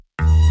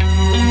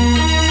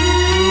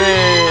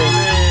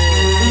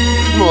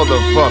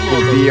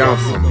motherfuckers be on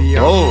some bullshit.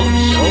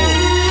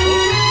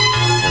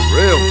 For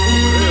real, for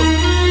real.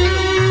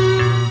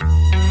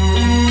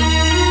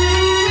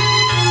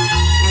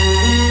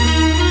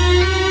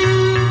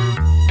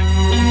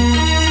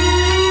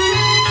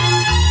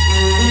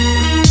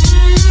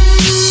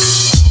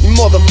 You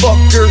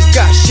motherfuckers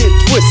got shit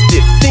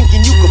twisted,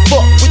 thinking you can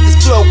fuck with this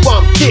flow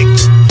I'm kicking.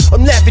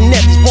 I'm laughing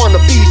at these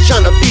wannabes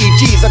trying to be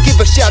G's. I give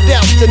a shout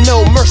out to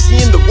No Mercy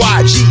and the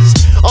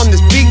YGs. On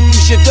this beat,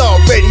 you should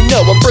already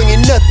know I'm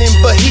bringing nothing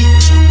but heat,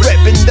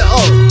 reppin' the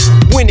O.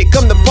 When it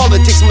come to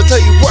politics, I'ma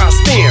tell you where I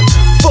stand.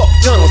 Fuck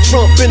Donald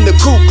Trump and the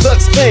Ku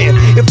Klux Klan.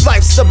 If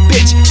life's a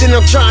bitch, then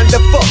I'm trying to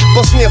fuck.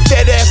 Bust me a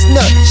fat ass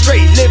nut,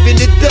 straight living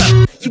it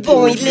up. You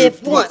only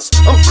live once,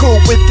 I'm cool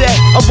with that.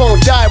 I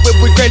won't die with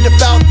regret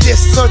about this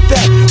or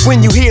that.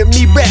 When you hear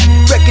me rap,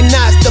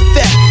 recognize the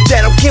fact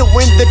that I'm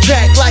killing the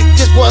track like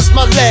this was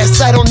my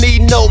last. I don't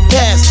need no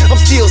pass, I'm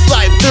still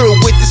sliding through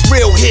with this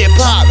real hip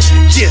hop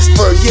just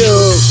for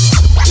you.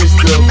 It's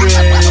the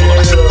real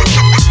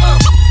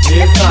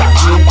hip hop,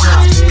 hip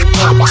hop, hip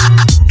hop.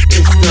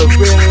 It's the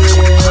real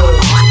hip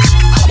hop,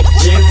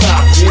 hip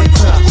hop, hip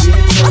hop.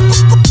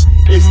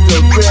 It's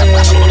the real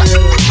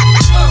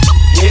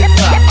hip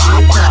hop, hip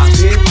hop,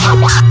 hip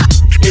hop.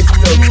 It's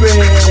the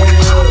real hip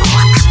hop,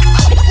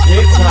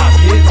 hip hop,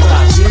 hip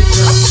hop.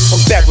 I'm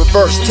back with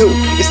verse 2,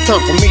 it's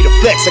time for me to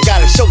flex. I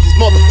gotta show these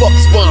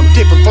motherfuckers why I'm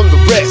different from the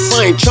rest.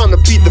 I ain't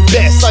tryna be the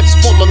best, I just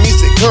want my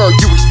music heard.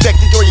 You respect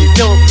it or you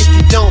don't, if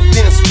you don't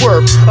then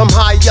swerve. I'm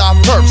high off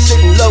perp,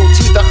 sitting low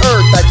to the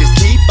earth. I just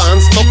keep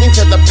on smoking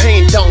till the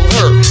pain don't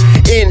hurt.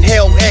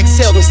 Inhale,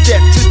 exhale and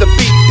step to the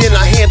beat. Then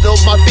I handle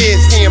my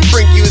biz and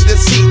bring you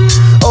this heat.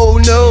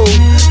 Oh no,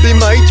 they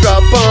might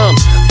drop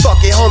bombs.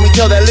 Fuck it homie,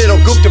 tell that little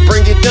goop to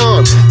bring it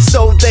on.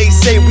 So they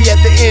say we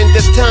at the end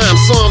of time,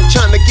 so I'm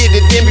tryna get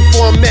it in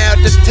before I'm out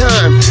of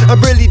time. I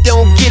really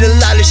don't get a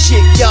lot of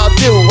shit y'all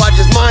do, I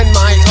just mind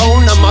my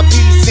own on my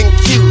P's and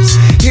Q's.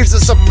 Here's a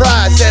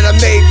surprise that I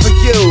made for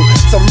you,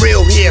 some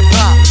real hip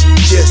hop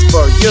just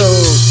for you.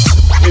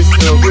 It's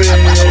the real hip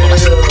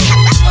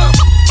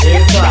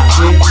hop,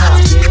 hip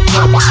hop, hip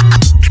hop.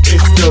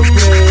 It's the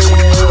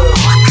real